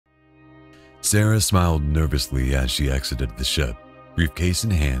Sara smiled nervously as she exited the ship, briefcase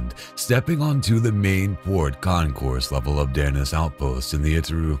in hand, stepping onto the main port concourse level of Danaus outpost in the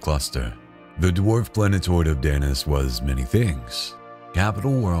Iteru Cluster. The dwarf planetoid of Danaus was many things: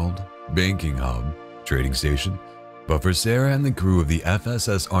 capital world, banking hub, trading station, but for Sara and the crew of the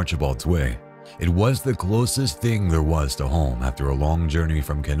FSS Archibald's Way, it was the closest thing there was to home after a long journey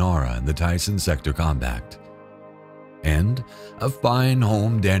from Kenara and the Tyson Sector Compact. And a fine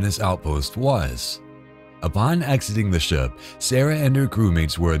home Danaus outpost was. Upon exiting the ship, Sara and her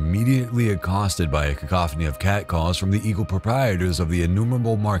crewmates were immediately accosted by a cacophony of catcalls from the eagle proprietors of the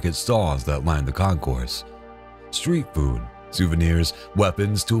innumerable market stalls that lined the concourse. Street food, souvenirs,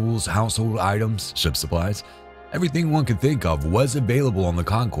 weapons, tools, household items, ship supplies, everything one could think of was available on the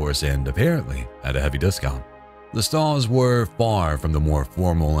concourse and apparently at a heavy discount. The stalls were far from the more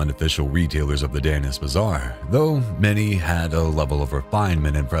formal and official retailers of the Danaus Bazaar, though many had a level of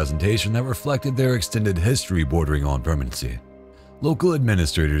refinement and presentation that reflected their extended history bordering on permanency. Local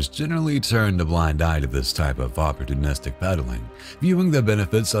administrators generally turned a blind eye to this type of opportunistic peddling, viewing the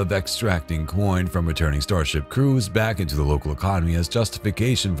benefits of extracting coin from returning starship crews back into the local economy as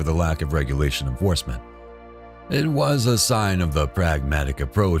justification for the lack of regulation enforcement. It was a sign of the pragmatic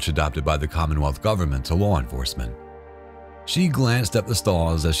approach adopted by the Commonwealth government to law enforcement. She glanced at the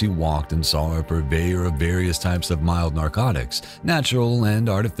stalls as she walked and saw a purveyor of various types of mild narcotics, natural and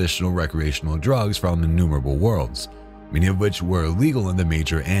artificial recreational drugs from innumerable worlds, many of which were illegal in the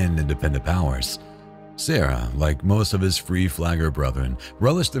major and independent powers. Sara, like most of his free flagger brethren,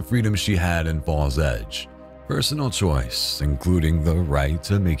 relished the freedom she had in Fall's Edge. Personal choice, including the right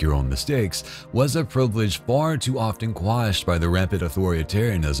to make your own mistakes, was a privilege far too often quashed by the rampant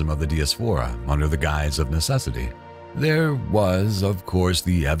authoritarianism of the diaspora under the guise of necessity. There was, of course,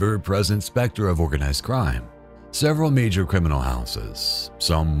 the ever-present specter of organized crime. Several major criminal houses,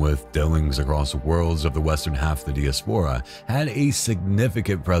 some with dealings across worlds of the western half of the diaspora, had a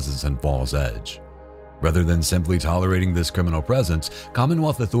significant presence in Fall's Edge. Rather than simply tolerating this criminal presence,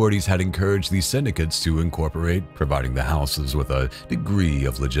 Commonwealth authorities had encouraged these syndicates to incorporate, providing the houses with a degree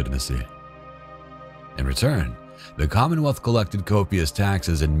of legitimacy. In return, the Commonwealth collected copious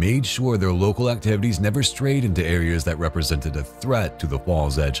taxes and made sure their local activities never strayed into areas that represented a threat to the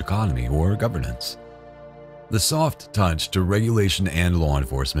Fall's Edge economy or governance. The soft touch to regulation and law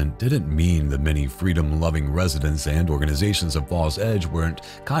enforcement didn't mean the many freedom-loving residents and organizations of Fall's Edge weren't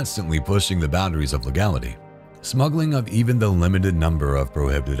constantly pushing the boundaries of legality. Smuggling of even the limited number of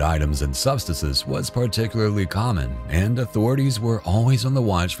prohibited items and substances was particularly common, and authorities were always on the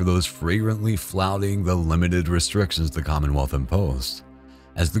watch for those flagrantly flouting the limited restrictions the Commonwealth imposed.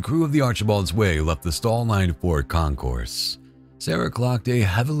 As the crew of the Archibald's Way left the stall-lined port concourse, Sara clocked a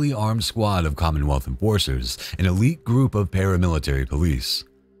heavily armed squad of Commonwealth enforcers, an elite group of paramilitary police.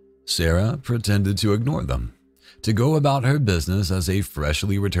 Sara pretended to ignore them, to go about her business as a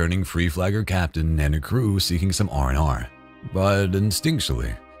freshly returning free flagger captain and a crew seeking some R&R. But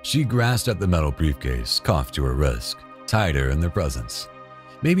instinctually, she grasped at the metal briefcase, cuffed to her wrist, tighter in their presence.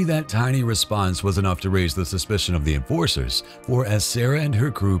 Maybe that tiny response was enough to raise the suspicion of the enforcers, for as Sara and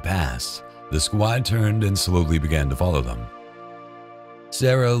her crew passed, the squad turned and slowly began to follow them.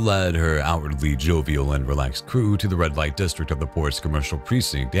 Sara led her outwardly jovial and relaxed crew to the red light district of the port's commercial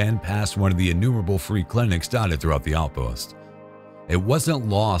precinct and past one of the innumerable free clinics dotted throughout the outpost. It wasn't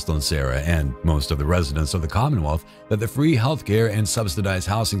lost on Sara and most of the residents of the Commonwealth that the free healthcare and subsidized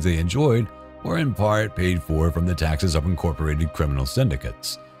housing they enjoyed were in part paid for from the taxes of incorporated criminal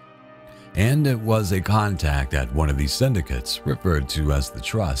syndicates. And it was a contact at one of these syndicates, referred to as the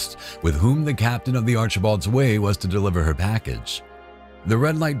Trust, with whom the captain of the Archibald's Way was to deliver her package. The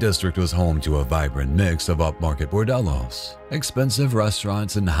red light district was home to a vibrant mix of upmarket bordellos, expensive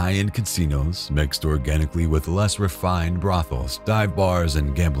restaurants and high-end casinos mixed organically with less refined brothels, dive bars,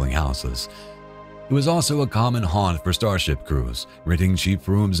 and gambling houses. It was also a common haunt for starship crews, renting cheap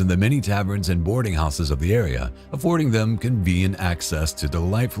rooms in the many taverns and boarding houses of the area, affording them convenient access to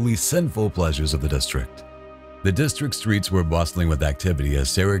delightfully sinful pleasures of the district. The district streets were bustling with activity as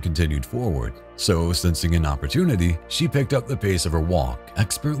Sara continued forward, so sensing an opportunity, she picked up the pace of her walk,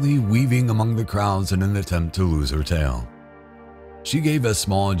 expertly weaving among the crowds in an attempt to lose her tail. She gave a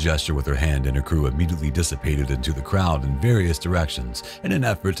small gesture with her hand and her crew immediately dissipated into the crowd in various directions in an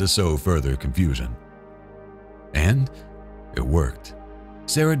effort to sow further confusion. And it worked.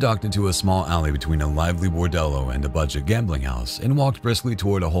 Sara ducked into a small alley between a lively bordello and a budget gambling house and walked briskly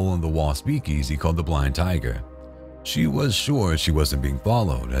toward a hole-in-the-wall speakeasy called the Blind Tiger. She was sure she wasn't being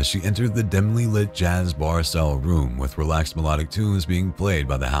followed as she entered the dimly lit jazz bar-style room with relaxed melodic tunes being played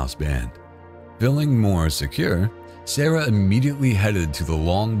by the house band. Feeling more secure, Sara immediately headed to the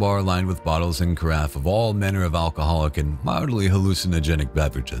long bar lined with bottles and carafe of all manner of alcoholic and mildly hallucinogenic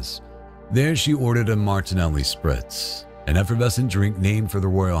beverages. There she ordered a Martinelli Spritz, an effervescent drink named for the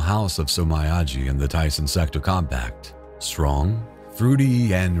royal house of Somayaji in the Tyson Sector Compact. Strong,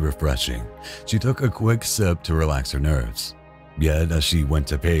 fruity, and refreshing, she took a quick sip to relax her nerves. Yet, as she went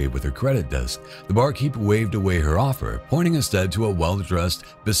to pay with her credit desk, the barkeep waved away her offer, pointing instead to a well-dressed,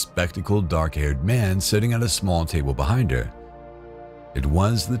 bespectacled, dark-haired man sitting at a small table behind her. It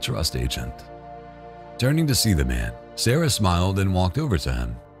was the trust agent. Turning to see the man, Sara smiled and walked over to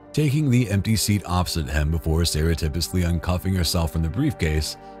him, taking the empty seat opposite him before surreptitiously uncuffing herself from the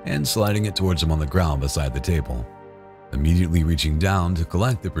briefcase and sliding it towards him on the ground beside the table. Immediately reaching down to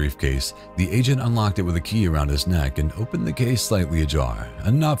collect the briefcase, the agent unlocked it with a key around his neck and opened the case slightly ajar,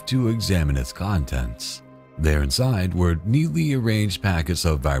 enough to examine its contents. There inside were neatly arranged packets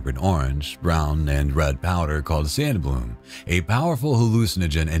of vibrant orange, brown, and red powder called sandbloom, a powerful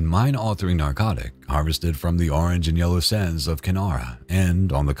hallucinogen and mind-altering narcotic harvested from the orange and yellow sands of Kanara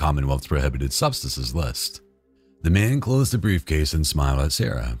and on the Commonwealth's prohibited substances list. The man closed the briefcase and smiled at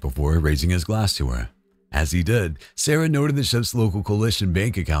Sara before raising his glass to her. As he did, Sara noted the ship's local coalition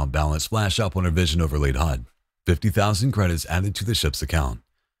bank account balance flash up on her vision overlaid HUD. 50,000 credits added to the ship's account.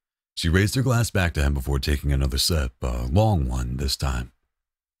 She raised her glass back to him before taking another sip, a long one this time.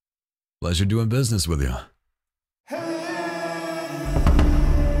 "Pleasure doing business with you,"